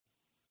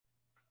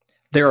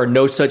There are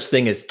no such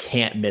thing as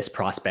can't miss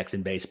prospects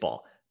in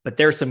baseball, but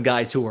there are some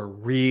guys who are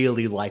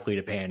really likely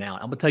to pan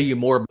out. I'm going to tell you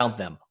more about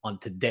them on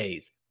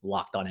today's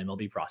Locked On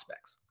MLB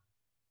Prospects.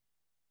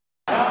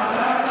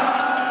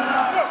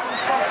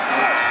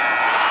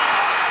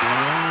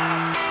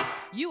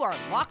 You are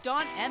Locked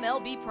On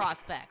MLB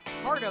Prospects,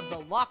 part of the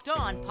Locked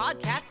On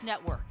Podcast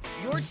Network,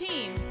 your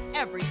team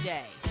every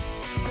day.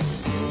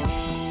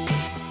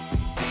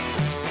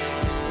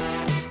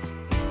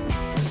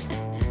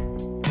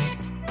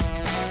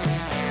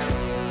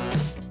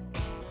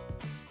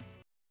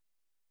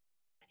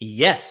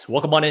 Yes,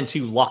 welcome on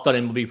into Locked On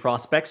MLB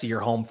Prospects,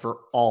 your home for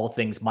all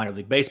things minor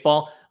league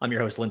baseball. I'm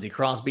your host, Lindsey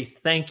Crosby.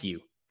 Thank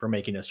you for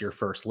making us your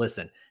first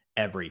listen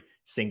every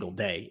single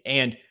day.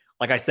 And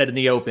like I said in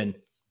the open,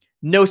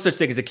 no such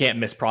thing as a can't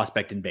miss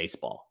prospect in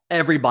baseball.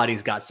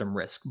 Everybody's got some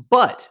risk,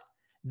 but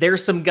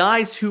there's some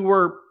guys who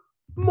are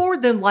more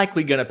than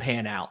likely going to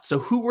pan out. So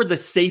who are the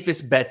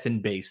safest bets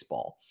in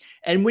baseball?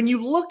 And when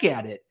you look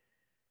at it,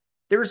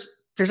 there's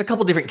a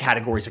couple different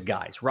categories of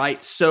guys,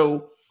 right?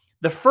 So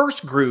the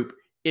first group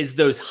is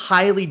those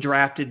highly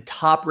drafted,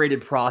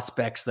 top-rated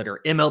prospects that are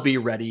MLB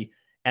ready,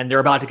 and they're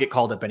about to get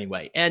called up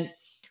anyway. And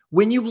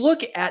when you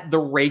look at the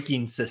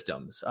ranking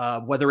systems,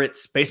 whether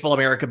it's Baseball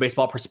America,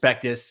 Baseball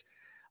Prospectus,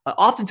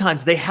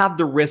 oftentimes they have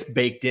the risk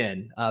baked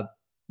in.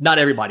 Not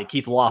everybody.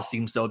 Keith Law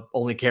seems to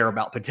only care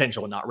about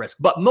potential and not risk,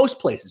 but most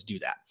places do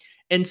that.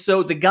 And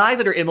so the guys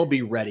that are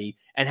MLB ready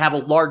and have a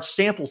large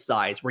sample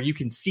size where you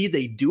can see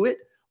they do it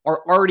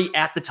are already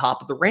at the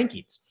top of the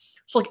rankings.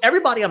 So like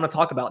everybody I'm going to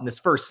talk about in this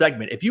first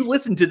segment, if you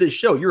listen to this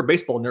show, you're a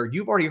baseball nerd,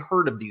 you've already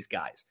heard of these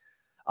guys.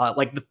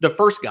 Like the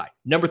first guy,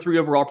 number 3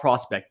 overall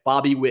prospect,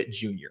 Bobby Witt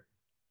Jr.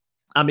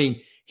 I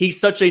mean, he's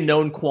such a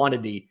known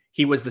quantity.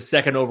 He was the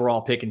 2nd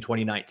overall pick in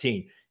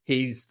 2019.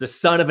 He's the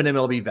son of an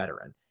MLB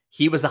veteran.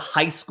 He was a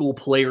high school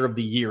player of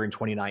the year in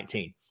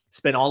 2019.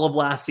 Spent all of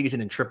last season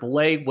in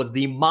AAA, was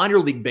the minor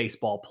league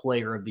baseball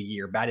player of the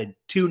year, batted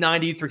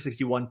 .290,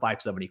 .361,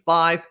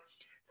 .575,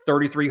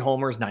 33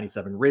 homers,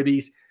 97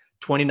 ribbies,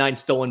 29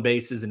 stolen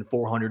bases, and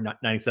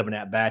 497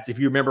 at-bats. If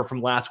you remember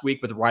from last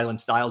week with Rylan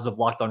Stiles of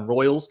Locked On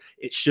Royals,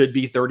 it should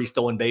be 30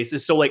 stolen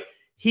bases. So,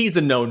 he's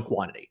a known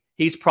quantity.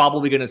 He's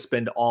probably going to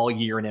spend all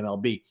year in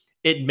MLB.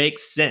 It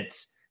makes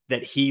sense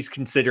that he's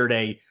considered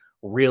a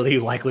really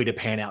likely to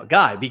pan out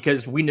guy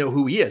because we know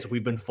who he is.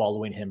 We've been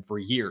following him for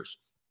years.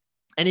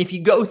 And if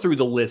you go through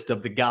the list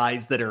of the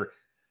guys that are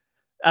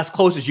as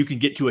close as you can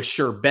get to a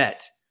sure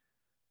bet,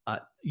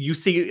 you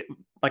see,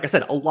 like I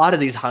said, a lot of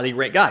these highly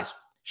ranked guys.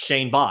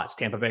 Shane Baz,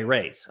 Tampa Bay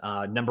Rays,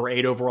 number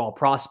 8 overall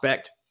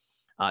prospect,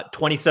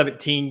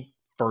 2017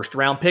 first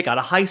round pick out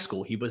of high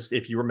school. He was,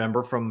 if you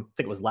remember from, I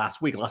think it was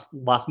last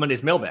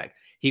Monday's mailbag,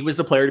 he was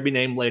the player to be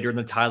named later in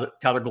the Tyler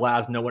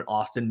Glasnow and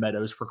Austin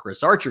Meadows for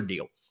Chris Archer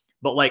deal.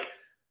 But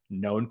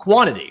known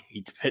quantity.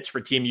 He pitched for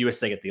Team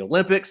USA at the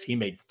Olympics. He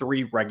made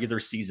 3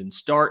 regular season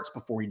starts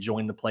before he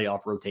joined the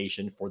playoff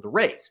rotation for the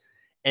Rays.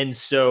 And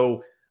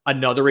so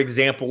another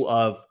example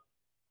of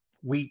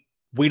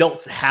we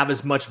don't have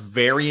as much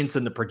variance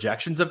in the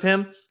projections of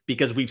him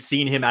because we've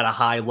seen him at a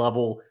high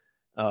level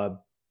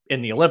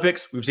in the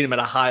Olympics. We've seen him at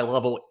a high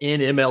level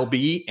in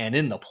MLB and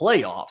in the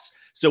playoffs.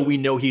 So we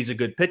know he's a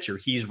good pitcher.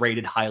 He's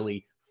rated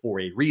highly for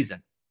a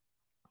reason.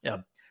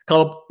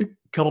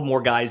 Couple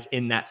more guys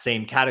in that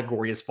same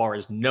category as far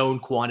as known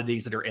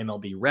quantities that are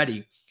MLB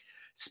ready.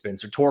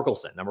 Spencer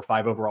Torkelson, number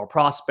 5 overall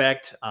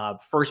prospect,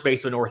 first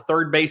baseman or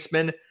third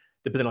baseman,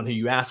 depending on who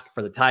you ask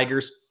for the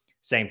Tigers.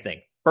 Same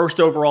thing.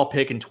 First overall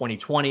pick in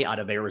 2020 out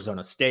of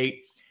Arizona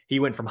State. He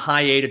went from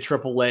high A to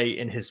AAA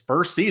in his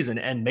first season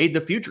and made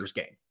the futures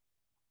game.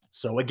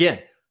 So again,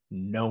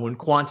 known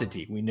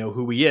quantity. We know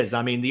who he is.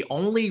 I mean, the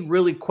only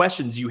really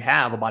questions you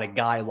have about a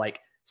guy like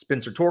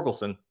Spencer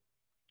Torkelson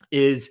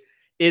is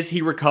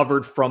he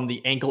recovered from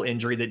the ankle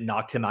injury that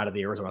knocked him out of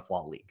the Arizona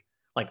Fall League?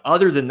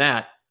 Other than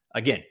that,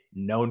 again,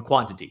 known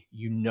quantity.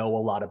 You know a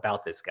lot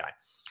about this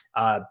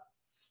guy.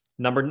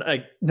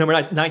 Number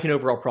 19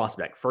 overall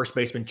prospect, first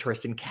baseman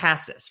Triston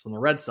Casas from the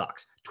Red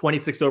Sox,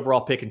 26th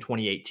overall pick in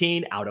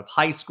 2018 out of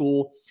high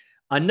school.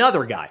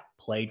 Another guy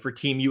played for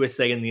Team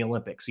USA in the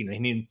Olympics.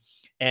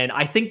 And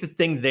I think the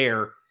thing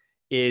there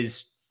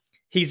is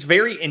he's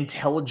very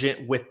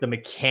intelligent with the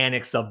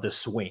mechanics of the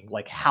swing,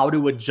 how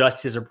to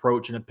adjust his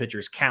approach in a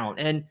pitcher's count.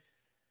 And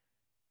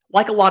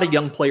like a lot of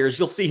young players,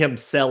 you'll see him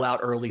sell out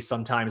early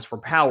sometimes for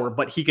power,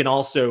 but he can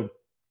also,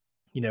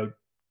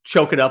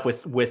 choke it up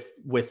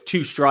with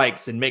 2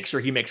 strikes and make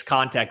sure he makes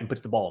contact and puts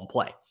the ball in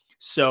play.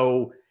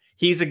 So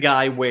he's a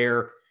guy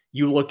where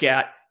you look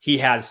at, he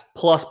has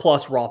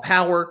plus raw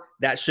power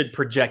that should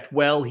project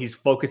well. He's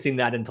focusing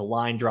that into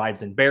line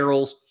drives and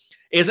barrels.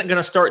 Isn't going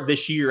to start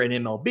this year in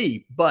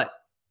MLB, but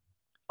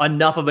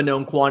enough of a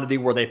known quantity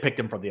where they picked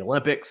him for the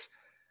Olympics.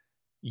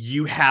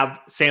 You have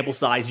sample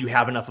size. You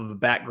have enough of a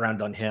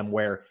background on him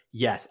where,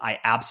 yes, I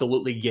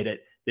absolutely get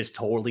it. This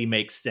totally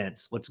makes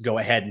sense. Let's go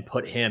ahead and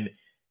put him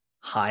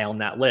high on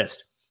that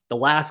list. The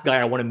last guy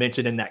I want to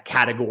mention in that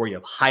category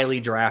of highly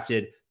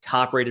drafted,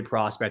 top-rated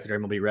prospects that are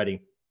MLB ready,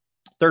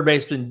 Third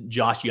baseman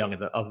Josh Young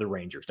of the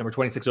Rangers, number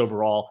 26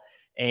 overall.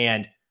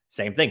 And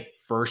same thing,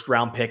 first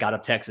round pick out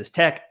of Texas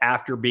Tech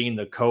after being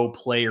the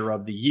co-player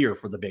of the year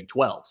for the Big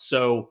 12.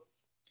 So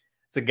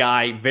it's a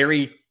guy,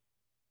 very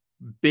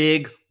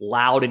big,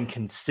 loud, and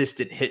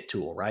consistent hit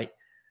tool, right?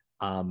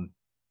 Had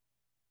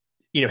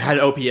an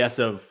OPS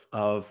of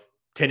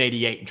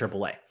 1088 in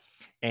AAA.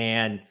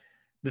 And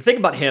the thing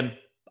about him,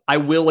 I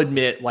will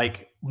admit,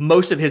 like,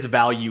 most of his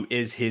value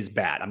is his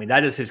bat. I mean,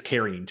 that is his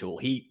carrying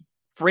tool.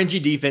 Fringy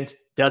defense,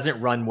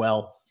 doesn't run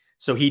well.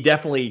 So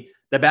the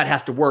bat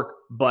has to work,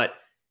 but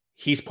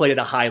he's played at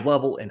a high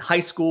level in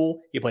high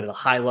school. He played at a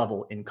high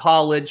level in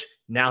college.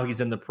 Now he's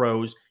in the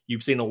pros.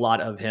 You've seen a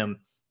lot of him.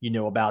 You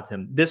know about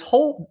him. This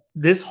whole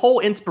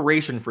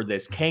inspiration for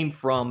this came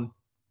from,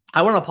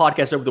 I went on a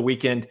podcast over the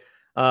weekend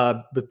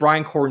with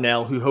Brian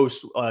Cornell, who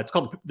hosts, it's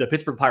called the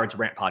Pittsburgh Pirates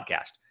Rant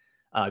Podcast.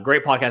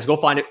 Great podcast. Go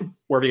find it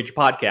wherever you get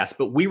your podcast.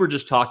 But we were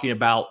just talking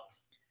about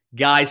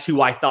guys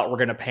who I thought were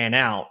going to pan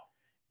out.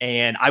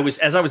 And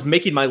as I was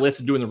making my list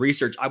and doing the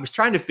research, I was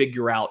trying to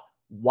figure out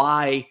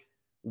why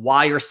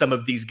are some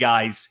of these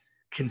guys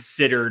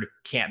considered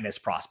can't miss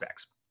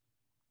prospects.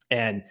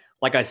 And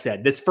like I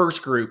said, this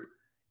first group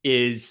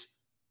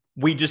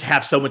we just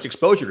have so much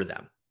exposure to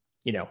them.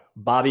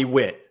 Bobby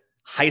Witt,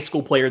 high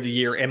school player of the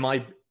year, and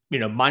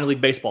minor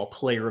league baseball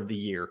player of the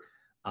year.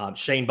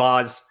 Shane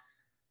Baz,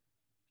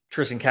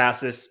 Tristan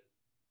Cassis,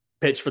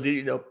 pitch for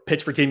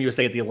Team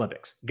USA at the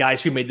Olympics.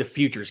 Guys who made the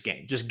futures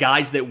game, just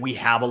guys that we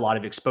have a lot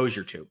of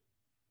exposure to.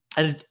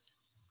 And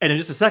in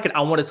just a second,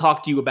 I want to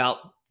talk to you about,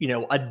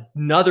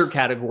 another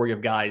category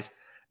of guys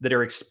that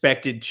are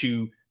expected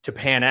to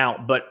pan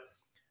out. But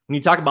when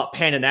you talk about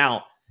panning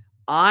out,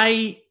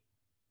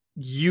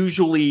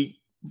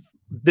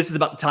 this is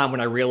about the time when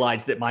I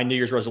realized that my New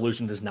Year's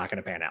resolution is not going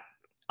to pan out.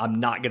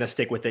 I'm not going to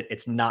stick with it.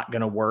 It's not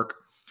going to work.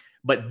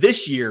 But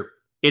this year,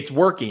 it's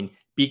working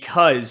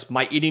because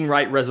my eating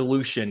right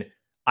resolution,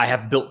 I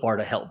have Built Bar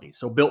to help me.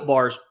 So Built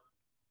Bar's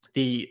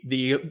the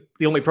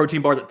only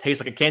protein bar that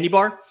tastes like a candy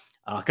bar,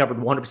 covered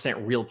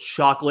 100% real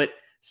chocolate,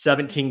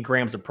 17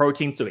 grams of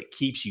protein. So it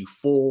keeps you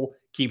full,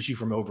 keeps you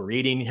from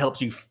overeating,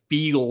 helps you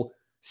feel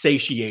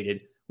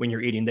satiated when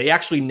you're eating. They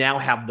actually now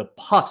have the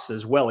puffs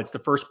as well. It's the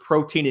first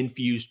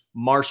protein-infused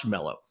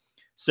marshmallow.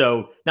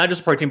 So not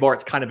just a protein bar,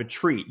 it's kind of a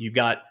treat. You've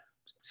got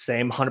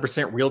same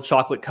 100% real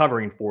chocolate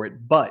covering for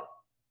it, but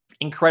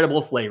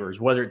incredible flavors,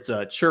 whether it's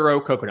a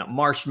churro, coconut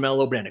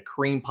marshmallow, banana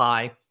cream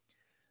pie.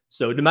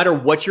 So no matter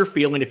what you're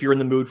feeling, if you're in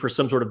the mood for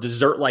some sort of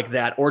dessert like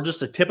that, or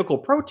just a typical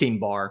protein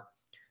bar,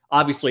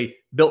 obviously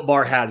Built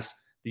Bar has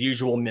the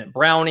usual mint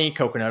brownie,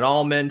 coconut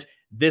almond.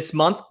 This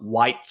month,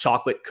 white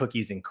chocolate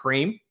cookies and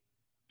cream.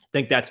 I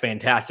think that's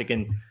fantastic.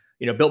 And,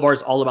 Built Bar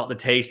is all about the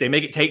taste. They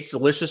make it taste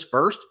delicious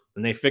first,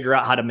 and they figure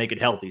out how to make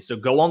it healthy. So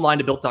go online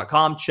to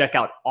Built.com, check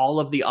out all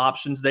of the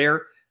options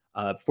there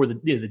for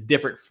the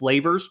different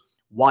flavors.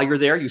 While you're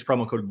there, use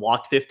promo code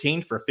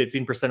LOCKED15 for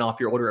 15% off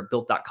your order at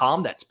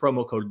Built.com. That's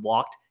promo code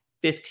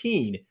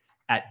LOCKED15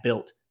 at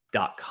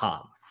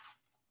Built.com.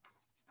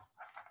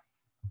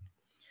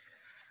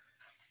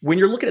 When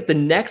you're looking at the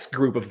next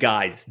group of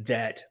guys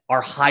that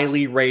are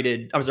highly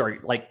rated,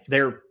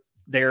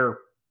 they're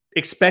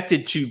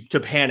expected to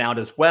pan out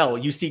as well.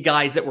 You see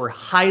guys that were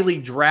highly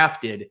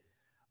drafted,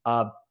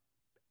 and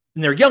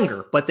they're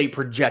younger, but they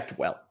project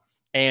well.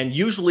 And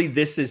usually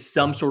this is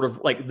some sort of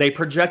they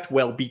project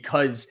well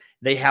because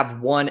they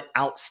have one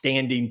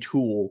outstanding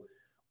tool,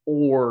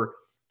 or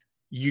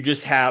you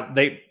just have,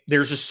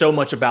 there's just so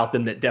much about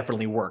them that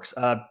definitely works.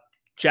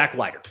 Jack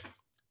Leiter,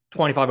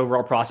 25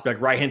 overall prospect,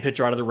 right-hand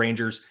pitcher out of the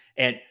Rangers,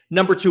 and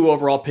number 2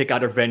 overall pick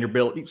out of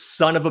Vanderbilt,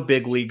 son of a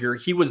big leaguer.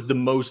 He was the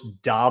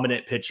most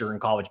dominant pitcher in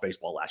college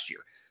baseball last year.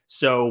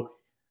 So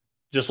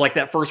just like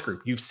that first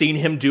group, you've seen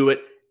him do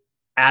it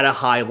at a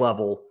high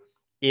level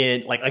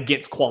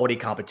against quality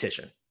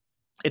competition.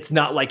 It's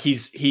not like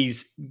he's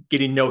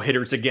getting no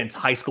hitters against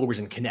high schoolers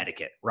in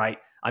Connecticut, right?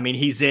 I mean,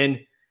 he's in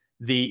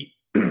the,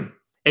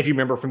 if you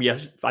remember from I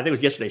think it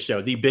was yesterday's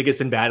show, the biggest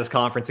and baddest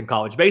conference in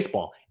college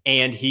baseball.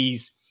 And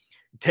he's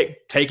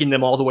taking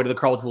them all the way to the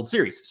College World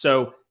Series.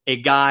 So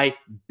a guy,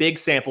 big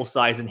sample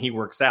size, and he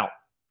works out.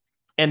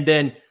 And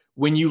then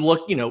when you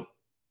look,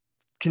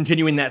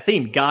 continuing that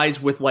theme,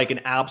 guys with an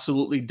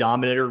absolutely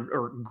dominant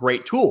or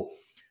great tool.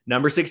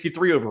 Number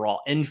 63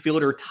 overall,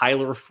 infielder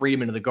Tyler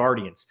Freeman of the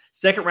Guardians.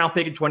 Second round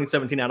pick in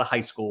 2017 out of high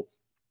school.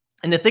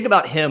 And the thing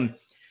about him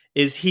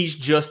is he's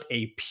just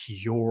a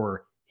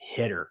pure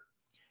hitter.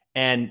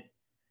 And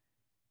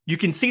you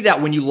can see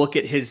that when you look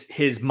at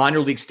his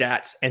minor league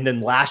stats and then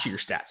last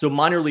year's stats. So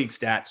minor league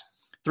stats,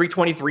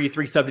 323,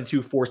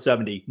 372,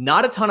 470.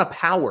 Not a ton of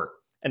power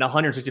and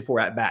 164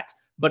 at-bats,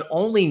 but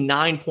only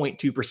 9.2%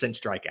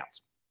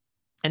 strikeouts.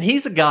 And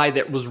he's a guy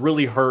that was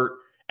really hurt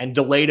and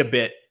delayed a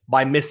bit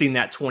by missing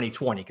that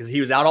 2020 because he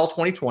was out all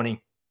 2020.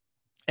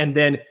 And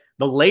then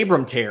the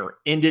labrum tear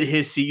ended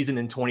his season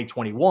in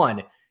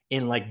 2021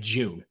 in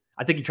June.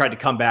 I think he tried to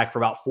come back for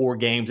about 4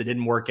 games. It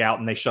didn't work out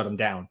and they shut him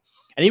down.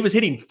 And he was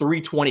hitting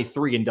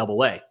 323 in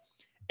Double-A.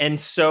 And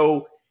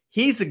so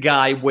he's a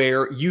guy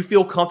where you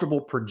feel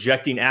comfortable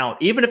projecting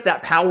out, even if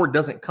that power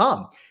doesn't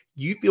come.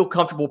 You feel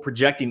comfortable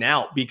projecting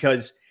out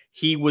because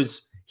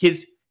his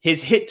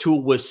hit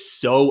tool was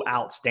so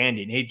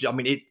outstanding.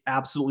 It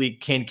absolutely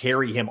can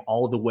carry him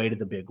all the way to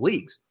the big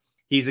leagues.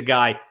 He's a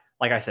guy,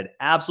 like I said,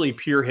 absolutely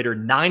pure hitter.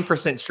 9%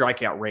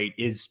 strikeout rate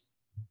is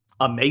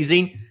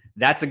amazing.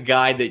 That's a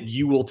guy that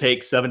you will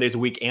take 7 days a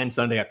week and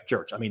Sunday after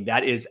church. I mean,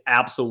 that is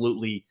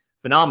absolutely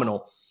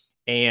phenomenal.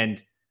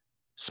 And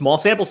small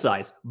sample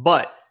size,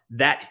 but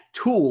that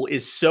tool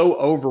is so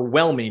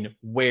overwhelming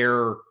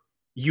where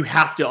you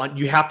have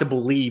to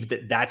believe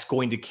that that's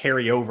going to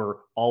carry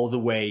over all the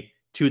way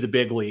to the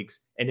big leagues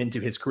and into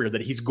his career,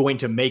 that he's going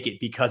to make it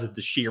because of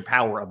the sheer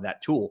power of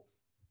that tool.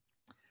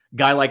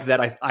 Guy like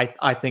that,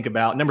 I think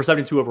about. Number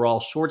 72 overall,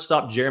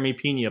 shortstop Jeremy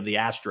Pena of the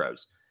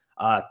Astros.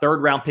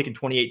 Third round pick in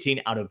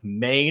 2018 out of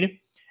Maine.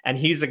 And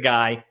he's a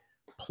guy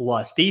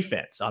plus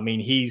defense. I mean,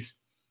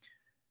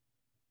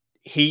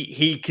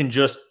 he can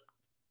just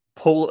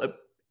pull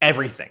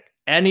everything.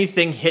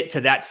 Anything hit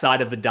to that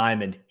side of the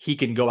diamond, he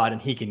can go out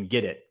and he can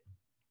get it.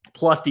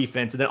 Plus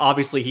defense. And then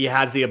obviously he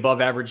has the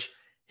above average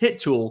hit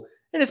tool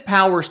and his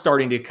power is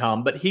starting to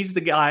come, but he's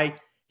the guy,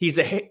 he's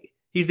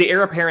the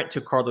heir apparent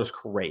to Carlos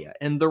Correa.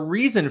 And the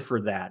reason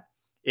for that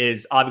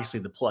is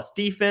obviously the plus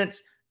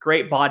defense,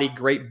 great body,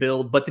 great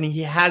build, but then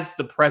he has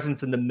the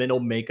presence and the mental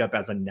makeup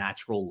as a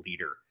natural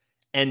leader.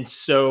 And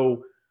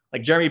so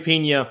like Jeremy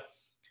Pena,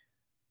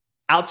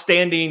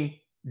 outstanding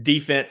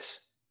defense,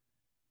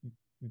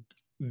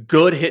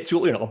 good hit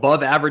tool,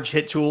 above average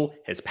hit tool,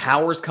 his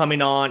power's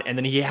coming on, and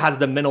then he has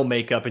the mental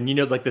makeup.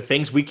 And, like the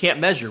things we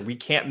can't measure. We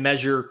can't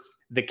measure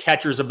the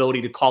catcher's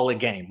ability to call a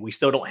game. We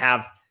still don't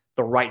have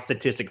the right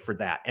statistic for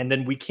that. And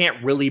then we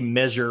can't really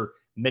measure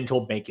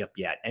mental makeup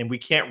yet. And we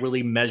can't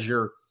really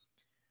measure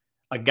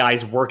a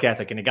guy's work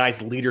ethic and a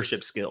guy's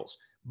leadership skills.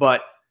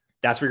 But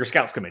that's where your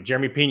scouts come in.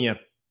 Jeremy Pena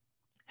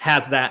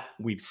has that.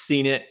 We've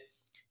seen it.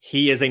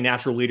 He is a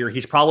natural leader.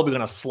 He's probably going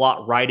to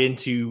slot right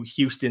into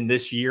Houston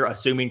this year,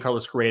 assuming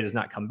Carlos Correa does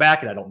not come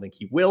back, and I don't think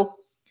he will.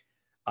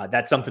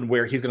 That's something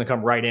where he's going to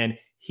come right in.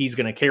 He's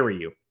going to carry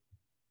you.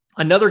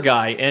 Another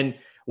guy, and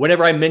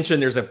whenever I mention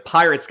there's a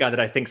Pirates guy that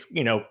I think's,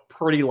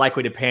 pretty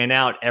likely to pan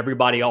out,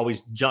 everybody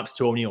always jumps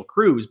to O'Neal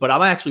Cruz, but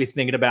I'm actually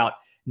thinking about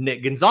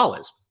Nick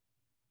Gonzalez.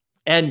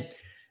 And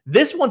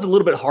this one's a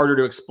little bit harder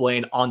to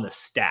explain on the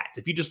stats.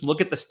 If you just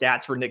look at the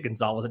stats for Nick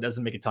Gonzalez, it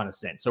doesn't make a ton of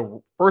sense.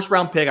 So first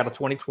round pick out of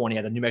 2020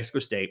 out of New Mexico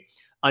State,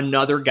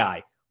 another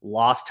guy,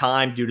 lost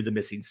time due to the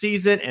missing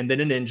season and then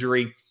an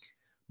injury,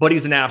 but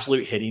he's an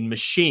absolute hitting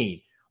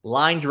machine.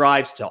 Line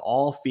drives to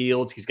all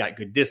fields. He's got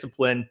good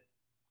discipline.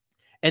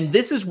 And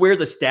this is where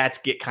the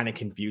stats get kind of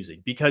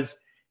confusing because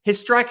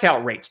his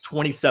strikeout rate's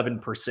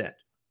 27%.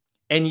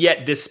 And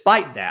yet,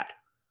 despite that,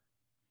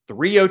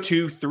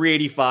 302,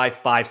 385,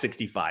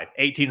 565,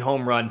 18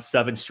 home runs,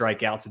 7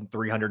 strikeouts, and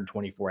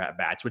 324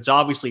 at-bats, which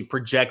obviously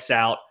projects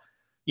out,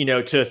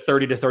 to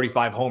 30 to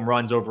 35 home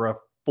runs over a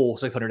full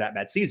 600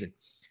 at-bat season.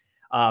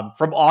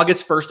 From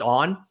August 1st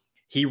on,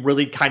 he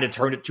really kind of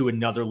turned it to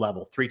another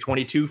level.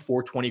 322,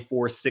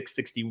 424,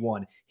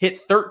 661. Hit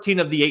 13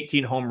 of the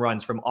 18 home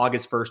runs from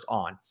August 1st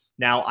on.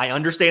 Now, I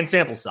understand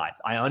sample size.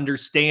 I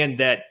understand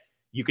that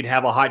you can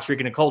have a hot streak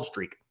and a cold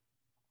streak.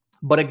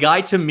 But a guy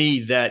to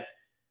me that,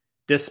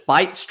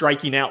 despite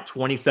striking out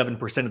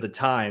 27% of the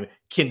time,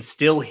 can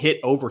still hit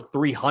over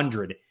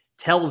 300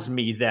 tells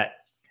me that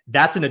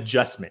that's an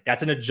adjustment.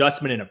 That's an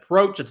adjustment in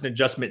approach. It's an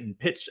adjustment in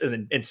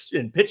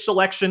pitch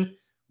selection.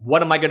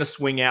 What am I going to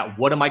swing at?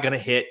 What am I going to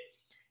hit?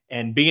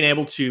 And being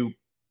able to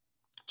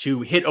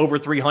hit over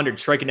 300,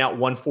 striking out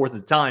 1/4 of the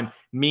time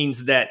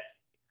means that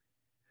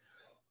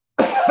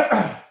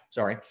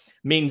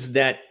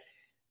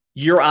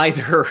you're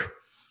either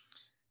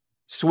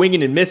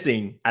swinging and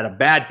missing at a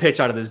bad pitch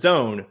out of the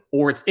zone,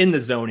 or it's in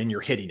the zone and you're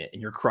hitting it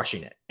and you're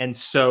crushing it. And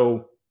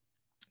so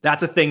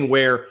that's a thing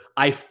where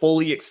I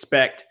fully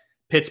expect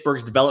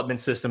Pittsburgh's development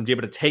system to be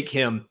able to take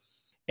him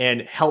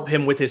and help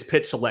him with his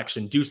pitch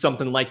selection, do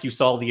something like you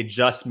saw the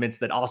adjustments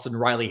that Austin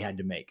Riley had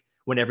to make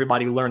when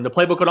everybody learned the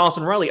playbook on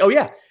Austin Riley. Oh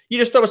yeah, you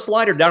just throw a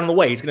slider down in the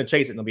way. He's going to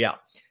chase it and they'll be out.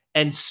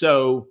 And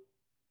so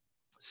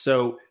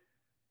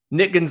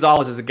Nick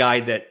Gonzalez is a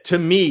guy that to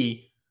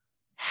me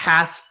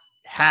has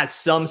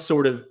some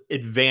sort of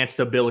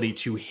advanced ability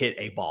to hit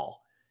a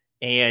ball.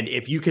 And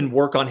if you can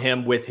work on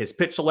him with his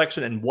pitch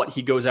selection and what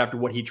he goes after,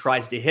 what he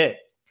tries to hit,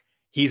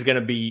 he's going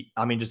to be,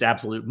 just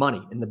absolute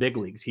money in the big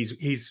leagues. He's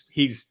going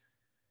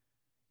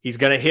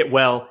to hit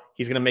well.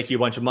 He's going to make you a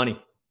bunch of money.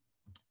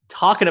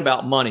 Talking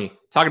about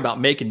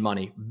making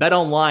money,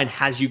 BetOnline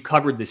has you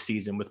covered this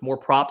season with more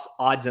props,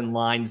 odds, and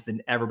lines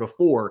than ever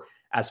before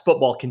as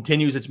football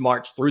continues its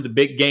march through the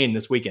big game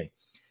this weekend.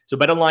 So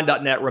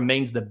betonline.net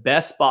remains the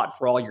best spot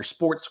for all your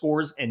sports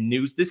scores and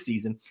news this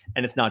season,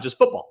 and it's not just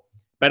football.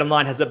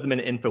 BetOnline has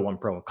up-to-the-minute info on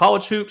pro and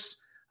college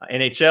hoops,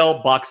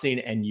 NHL, boxing,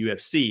 and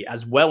UFC,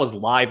 as well as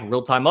live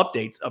real-time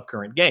updates of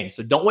current games.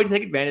 So don't wait to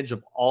take advantage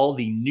of all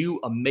the new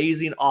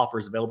amazing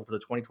offers available for the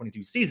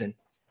 2022 season,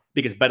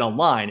 because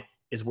BetOnline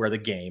is where the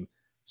game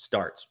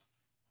starts.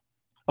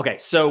 Okay,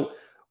 so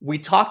we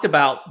talked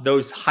about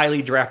those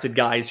highly drafted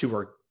guys who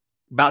are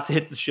about to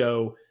hit the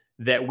show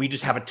that we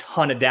just have a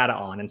ton of data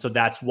on. And so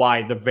that's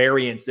why the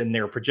variance in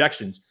their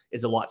projections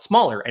is a lot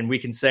smaller. And we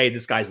can say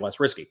this guy's less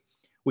risky.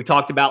 We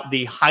talked about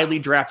the highly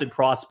drafted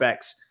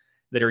prospects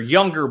that are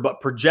younger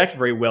but project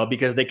very well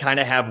because they kind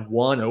of have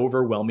one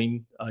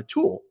overwhelming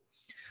tool.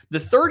 The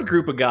third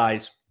group of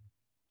guys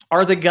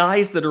are the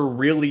guys that are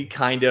really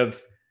kind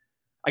of,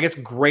 I guess,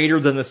 greater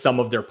than the sum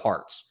of their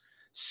parts.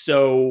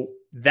 So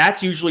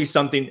that's usually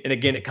something, and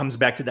again, it comes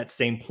back to that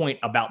same point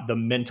about the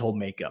mental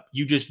makeup.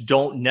 You just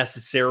don't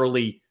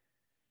necessarily,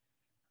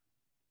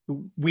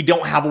 we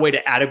don't have a way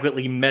to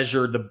adequately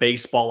measure the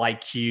baseball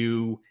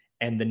IQ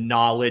and the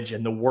knowledge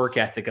and the work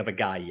ethic of a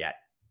guy yet.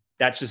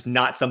 That's just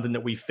not something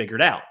that we've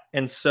figured out.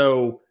 And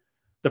so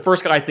the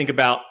first guy I think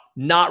about,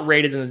 not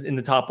rated in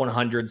the top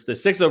 100s, the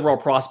 6th overall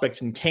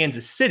prospect in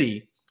Kansas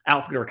City,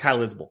 outfielder Kyle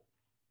Isbell.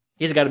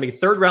 He's got to be a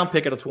third-round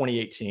pick out of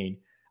 2018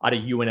 out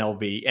of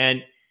UNLV.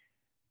 And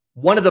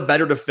one of the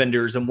better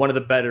defenders and one of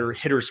the better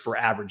hitters for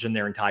average in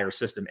their entire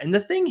system. And the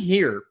thing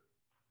here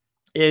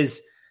is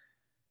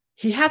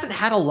he hasn't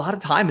had a lot of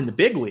time in the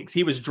big leagues.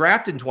 He was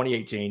drafted in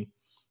 2018.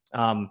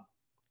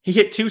 He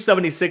hit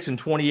 276 in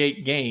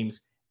 28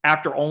 games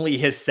after only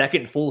his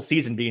second full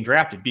season being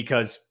drafted,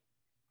 because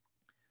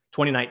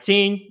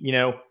 2019,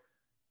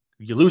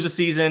 you lose a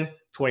season,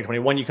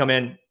 2021 you come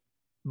in,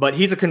 but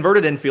he's a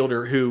converted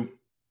infielder who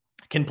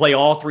can play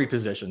all three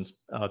positions.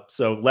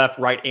 So left,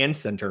 right, and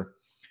center.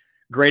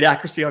 Great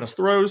accuracy on his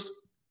throws,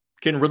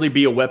 can really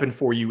be a weapon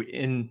for you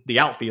in the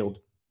outfield.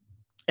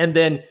 And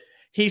then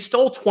he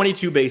stole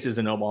 22 bases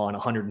in Omaha in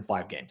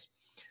 105 games.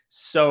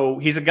 So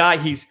he's a guy,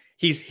 he's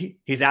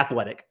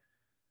athletic.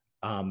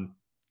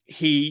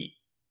 He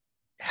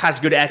has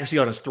good accuracy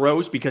on his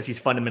throws because he's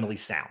fundamentally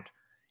sound.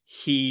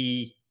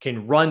 He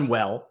can run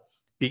well,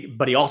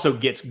 but he also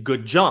gets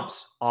good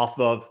jumps off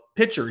of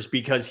pitchers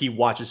because he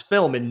watches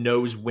film and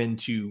knows when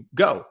to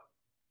go.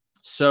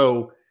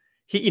 So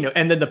he,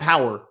 and then the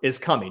power is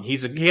coming. He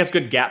has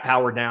good gap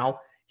power now.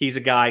 He's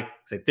a guy,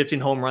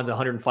 15 home runs,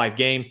 105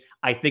 games.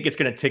 I think it's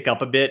going to tick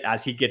up a bit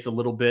as he gets a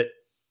little bit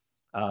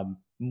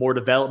more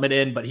development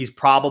in, but he's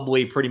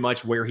probably pretty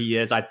much where he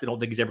is. I don't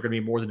think he's ever going to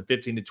be more than a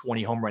 15 to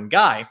 20 home run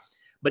guy,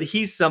 but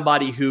he's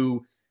somebody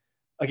who,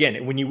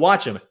 again, when you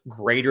watch him,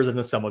 greater than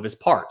the sum of his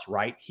parts,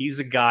 right? He's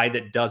a guy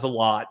that does a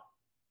lot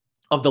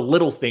of the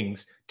little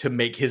things to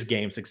make his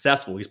game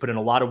successful. He's put in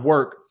a lot of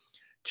work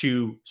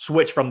to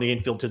switch from the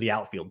infield to the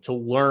outfield, to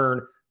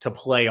learn to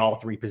play all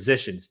three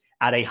positions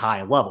at a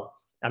high level.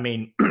 I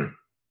mean,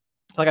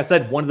 like I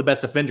said, one of the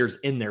best defenders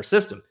in their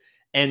system.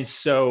 And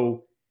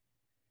so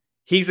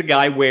he's a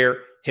guy where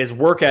his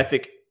work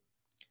ethic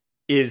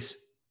is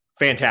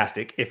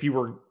fantastic.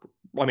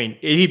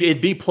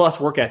 It'd be plus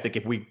work ethic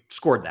if we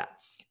scored that.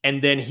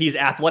 And then he's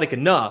athletic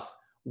enough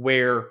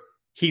where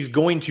he's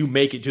going to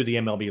make it to the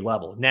MLB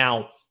level.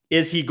 Now,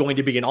 is he going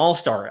to be an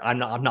all-star? I'm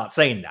not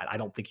saying that. I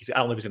don't know if he's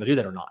going to do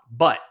that or not.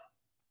 But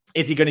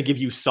is he going to give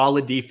you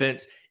solid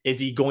defense? Is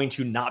he going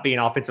to not be an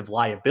offensive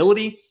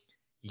liability?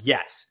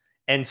 Yes.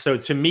 And so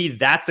to me,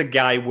 that's a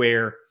guy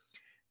where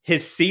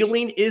his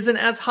ceiling isn't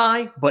as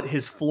high, but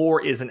his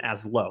floor isn't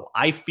as low.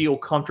 I feel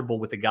comfortable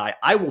with the guy.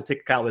 I will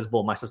take Kyle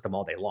Isbell in my system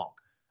all day long.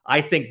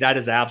 I think that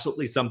is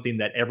absolutely something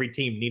that every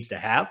team needs to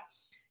have.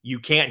 You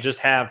can't just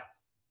have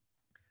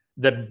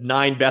the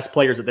 9 best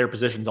players at their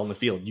positions on the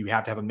field. You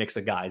have to have a mix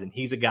of guys. And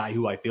he's a guy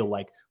who I feel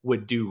like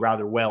would do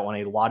rather well on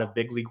a lot of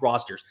big league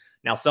rosters.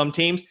 Now, some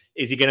teams,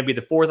 is he going to be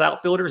the fourth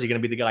outfielder? Is he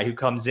going to be the guy who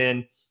comes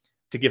in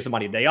to give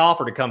somebody a day off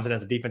or to comes in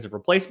as a defensive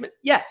replacement?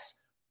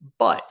 Yes,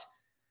 but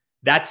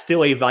that's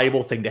still a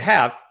valuable thing to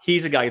have.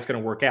 He's a guy who's going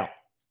to work out.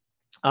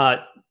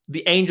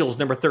 The Angels,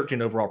 number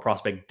 13 overall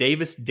prospect,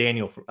 Davis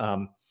Daniel,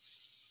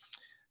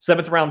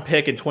 7th round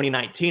pick in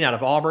 2019 out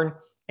of Auburn.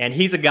 And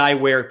he's a guy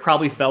where it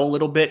probably fell a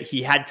little bit.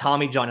 He had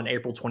Tommy John in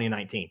April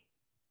 2019.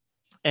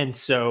 And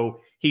so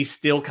he's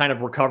still kind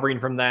of recovering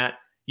from that.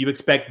 You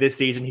expect this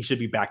season he should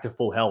be back to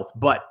full health.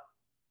 But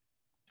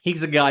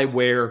he's a guy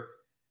where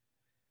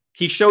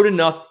he showed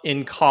enough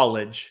in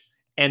college.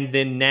 And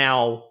then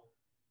now,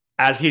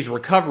 as he's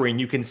recovering,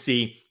 you can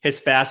see his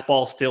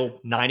fastball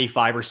still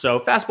 95 or so.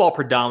 Fastball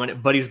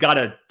predominant, but he's got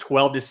a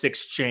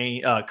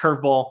 12-6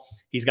 curveball.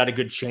 He's got a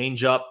good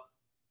changeup.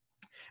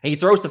 And he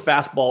throws the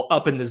fastball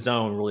up in the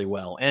zone really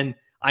well. And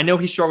I know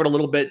he struggled a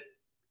little bit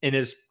in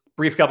his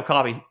brief cup of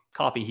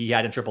coffee he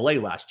had in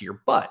AAA last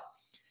year. But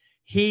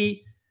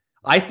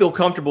I feel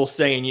comfortable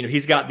saying,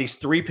 he's got these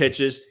 3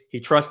 pitches.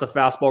 He trusts the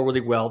fastball really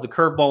well. The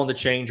curveball and the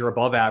change are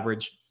above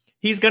average.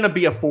 He's going to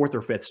be a 4th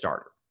or 5th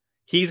starter.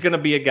 He's going to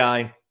be a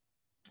guy,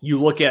 you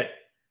look at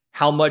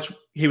how much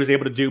he was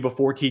able to do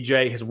before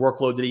TJ, his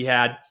workload that he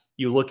had.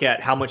 You look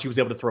at how much he was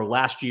able to throw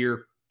last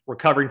year,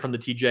 recovering from the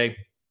TJ.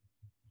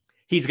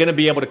 He's going to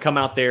be able to come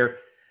out there.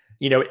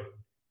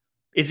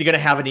 Is he going to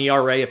have an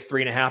ERA of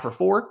 3.5 or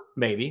 4?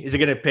 Maybe. Is he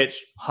going to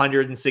pitch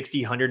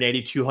 160,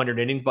 180, 200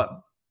 innings, but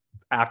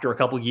after a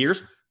couple of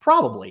years?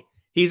 Probably.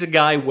 He's a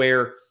guy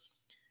where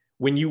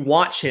when you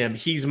watch him,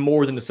 he's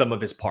more than the sum of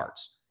his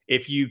parts.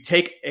 if you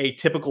take a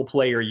typical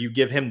player, you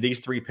give him these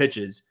 3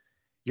 pitches,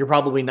 you're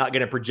probably not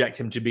going to project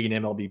him to be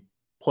an MLB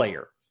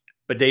player.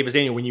 But Davis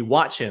Daniel, when you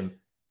watch him,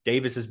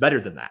 Davis is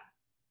better than that.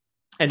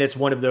 And it's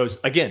one of those,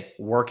 again,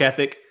 work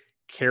ethic,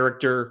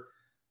 character,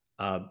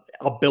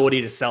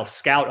 ability to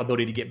self-scout,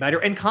 ability to get better,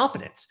 and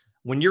confidence.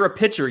 When you're a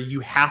pitcher,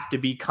 you have to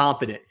be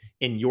confident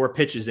in your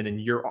pitches and in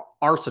your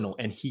arsenal,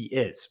 and he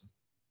is.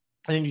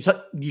 And then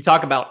you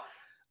talk about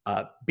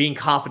being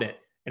confident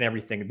in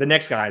everything. The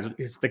next guy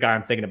is the guy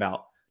I'm thinking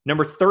about.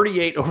 Number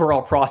 38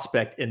 overall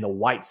prospect in the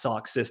White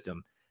Sox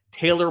system,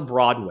 Taylor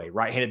Broadway,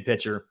 right-handed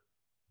pitcher,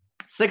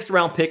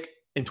 6th-round pick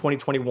in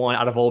 2021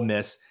 out of Ole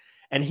Miss.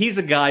 And he's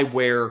a guy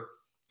where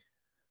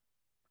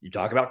you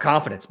talk about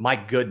confidence. My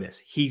goodness,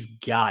 he's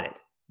got it.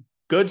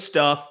 Good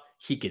stuff.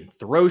 He can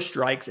throw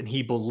strikes, and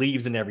he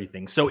believes in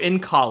everything. So in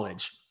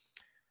college,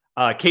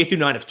 K through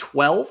 9 of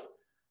 12,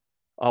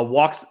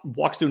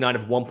 walks through 9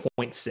 of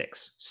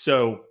 1.6.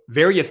 So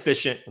very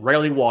efficient,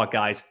 rarely walk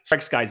guys,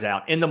 strikes guys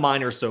out. In the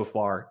minors so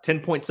far,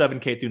 10.7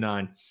 K through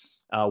 9,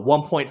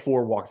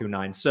 1.4 walk through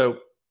 9. So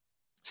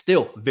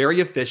still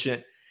very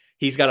efficient.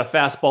 He's got a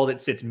fastball that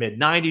sits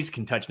mid-90s,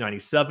 can touch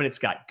 97. It's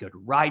got good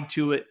ride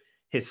to it.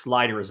 His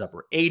slider is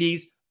upper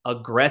 80s,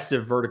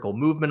 aggressive vertical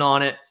movement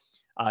on it,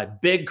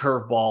 big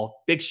curveball,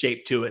 big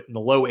shape to it in the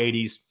low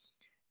 80s.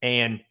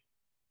 And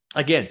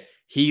again,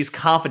 he's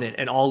confident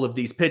in all of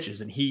these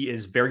pitches, and he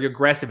is very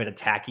aggressive at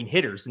attacking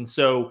hitters. And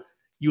so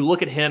you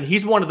look at him,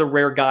 he's one of the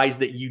rare guys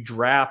that you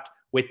draft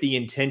with the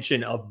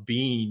intention of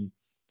being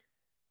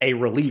a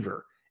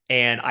reliever.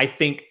 And I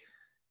think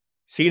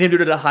seeing him do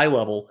it at a high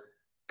level,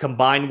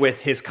 combined with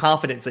his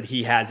confidence that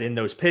he has in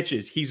those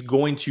pitches, he's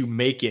going to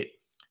make it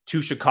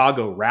to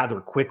Chicago rather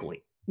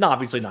quickly. No,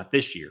 obviously not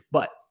this year,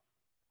 but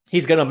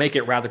he's going to make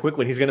it rather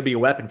quickly. And he's going to be a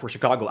weapon for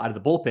Chicago out of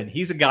the bullpen.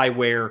 He's a guy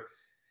where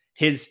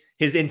his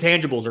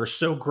intangibles are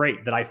so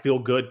great that I feel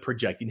good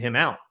projecting him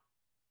out.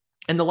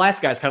 And the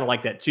last guy's kind of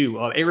like that too.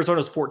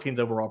 Arizona's 14th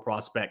overall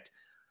prospect,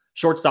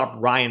 shortstop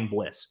Ryan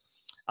Bliss.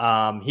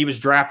 He was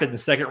drafted in the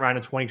 2nd round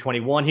of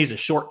 2021. He's a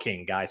short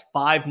king, guys,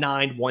 5'9",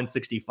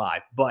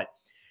 165. But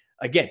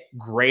again,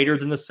 greater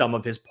than the sum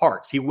of his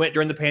parts. He went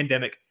during the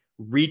pandemic,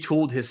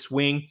 retooled his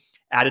swing,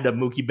 added a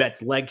Mookie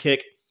Betts leg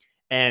kick,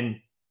 and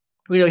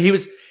he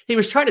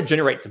was trying to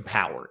generate some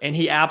power, and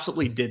he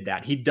absolutely did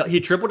that. He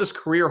tripled his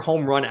career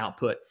home run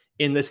output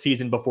in this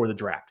season before the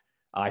draft.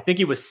 I think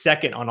he was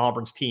 2nd on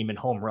Auburn's team in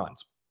home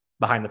runs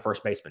behind the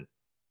first baseman,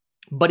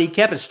 but he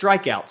kept his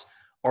strikeouts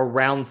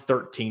around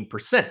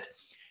 13%.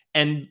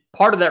 And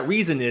part of that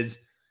reason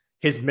is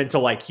his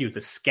mental IQ,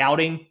 the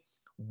scouting,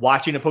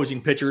 watching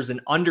opposing pitchers,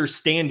 and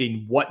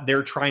understanding what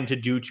they're trying to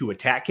do to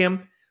attack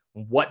him,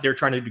 what they're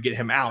trying to do to get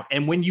him out.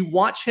 And when you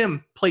watch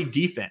him play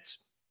defense,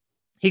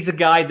 he's a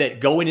guy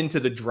that going into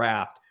the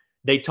draft,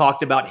 they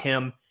talked about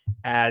him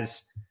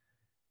as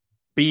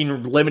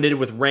being limited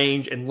with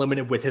range and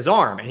limited with his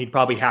arm, and he'd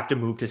probably have to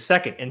move to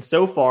 2nd. And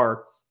so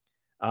far,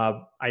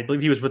 I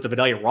believe he was with the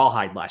Vidalia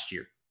Rawhide last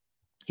year.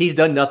 He's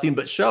done nothing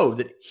but show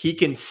that he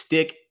can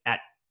stick at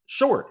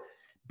short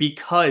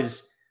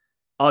because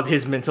of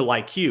his mental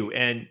IQ.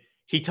 And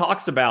he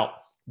talks about,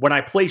 when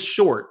I play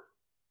short,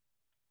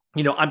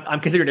 I'm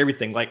considering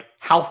everything. Like,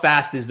 how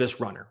fast is this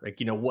runner?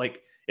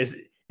 Is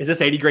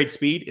this 80 grade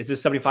speed? Is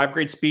this 75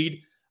 grade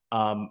speed?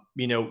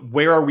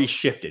 Where are we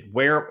shifted?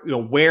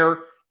 Where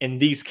in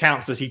these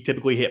counts does he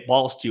typically hit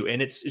balls to?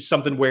 And it's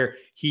something where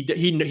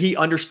he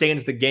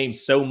understands the game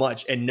so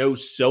much and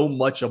knows so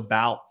much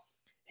about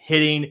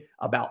hitting,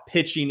 about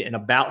pitching, and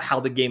about how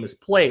the game is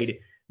played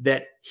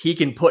that he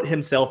can put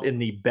himself in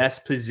the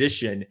best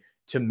position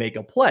to make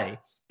a play.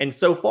 And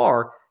so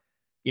far,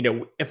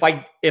 if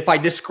I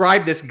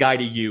describe this guy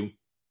to you,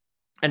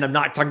 and I'm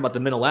not talking about the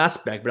mental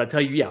aspect, but I'll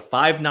tell you,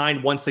 5'9",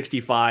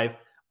 165,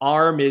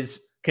 arm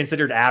is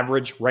considered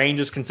average, range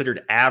is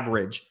considered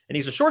average, and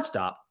he's a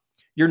shortstop,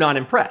 you're not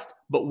impressed.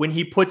 But when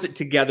he puts it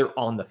together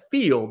on the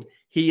field,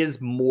 he is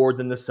more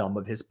than the sum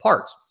of his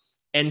parts.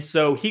 And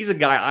so he's a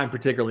guy I'm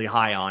particularly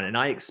high on, and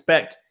I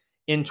expect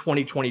in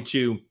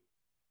 2022,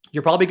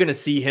 you're probably going to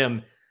see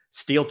him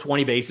steal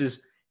 20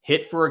 bases,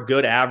 hit for a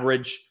good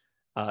average,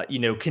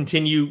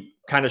 continue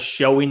kind of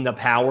showing the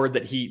power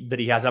that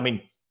he has. I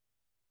mean,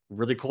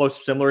 really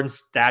close, similar in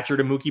stature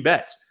to Mookie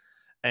Betts.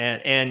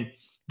 And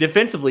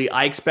defensively,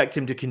 I expect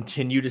him to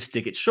continue to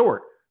stick it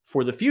short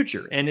for the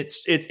future. And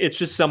it's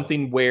just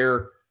something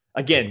where,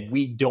 again,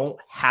 we don't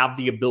have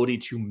the ability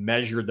to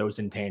measure those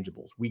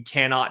intangibles. We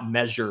cannot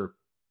measure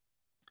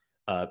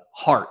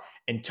heart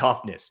and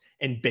toughness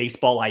and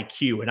baseball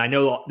IQ. And I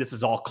know this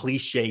is all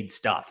cliched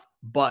stuff,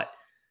 but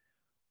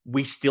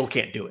we still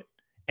can't do it.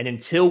 And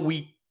until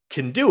we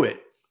can do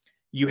it,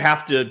 you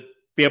have to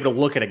be able to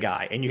look at a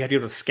guy, and you have to be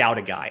able to scout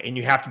a guy, and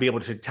you have to be able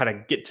to kind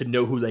of get to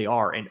know who they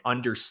are and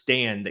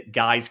understand that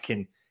guys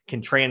can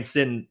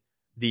transcend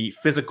the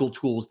physical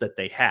tools that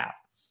they have.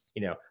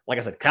 Like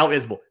I said, Kyle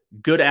Isbell,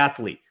 good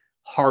athlete,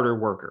 harder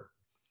worker.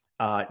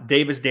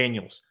 Davis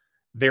Daniels,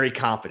 very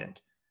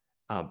confident.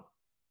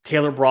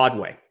 Taylor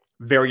Broadway,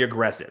 very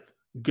aggressive,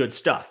 good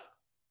stuff.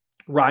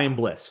 Ryan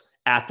Bliss,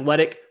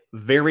 athletic,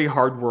 very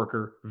hard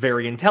worker,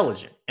 very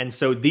intelligent. And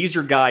so these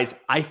are guys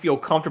I feel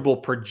comfortable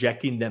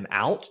projecting them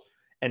out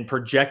and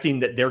projecting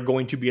that they're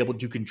going to be able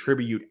to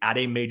contribute at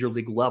a major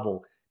league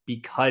level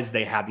because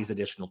they have these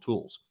additional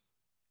tools.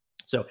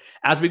 So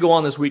as we go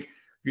on this week,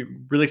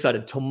 really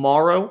excited.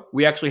 Tomorrow,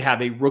 we actually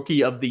have a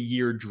Rookie of the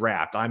Year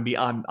draft. I'm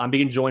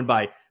being joined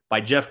by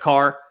Jeff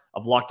Carr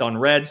of Locked On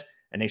Reds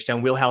and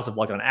H-Town Wheelhouse of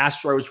Locked On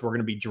Astros. We're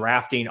going to be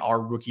drafting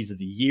our Rookies of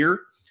the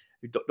Year.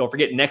 Don't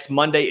forget, next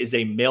Monday is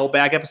a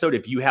mailbag episode.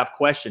 If you have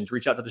questions,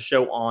 reach out to the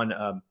show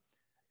on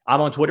I'm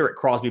on Twitter at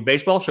Crosby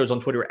Baseball. Show's on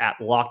Twitter at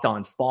Locked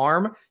On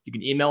Farm. You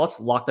can email us,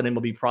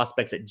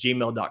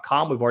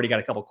 lockedonmlbprospects@gmail.com. We've already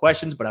got a couple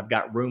questions, but I've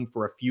got room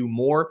for a few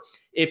more.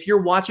 If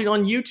you're watching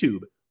on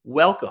YouTube,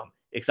 welcome.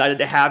 Excited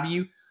to have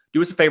you.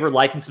 Do us a favor,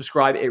 like and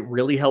subscribe. It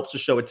really helps the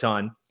show a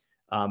ton.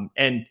 And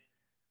a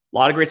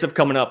lot of great stuff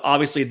coming up.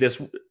 Obviously,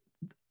 this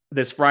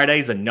Friday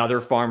is another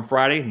Farm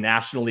Friday,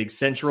 National League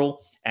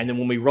Central. And then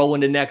when we roll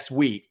into next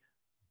week,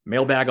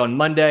 mailbag on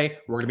Monday.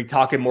 We're going to be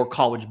talking more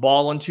college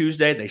ball on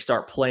Tuesday. They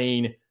start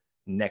playing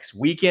next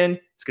weekend.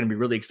 It's going to be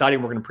really exciting.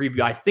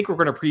 I think we're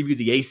going to preview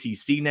the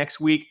ACC next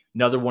week.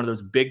 Another one of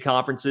those big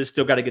conferences.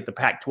 Still got to get the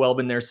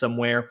Pac-12 in there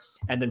somewhere,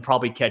 and then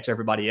probably catch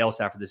everybody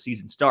else after the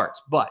season starts.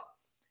 But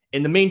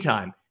in the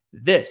meantime,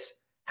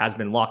 this has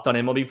been Locked On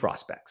MLB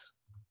Prospects.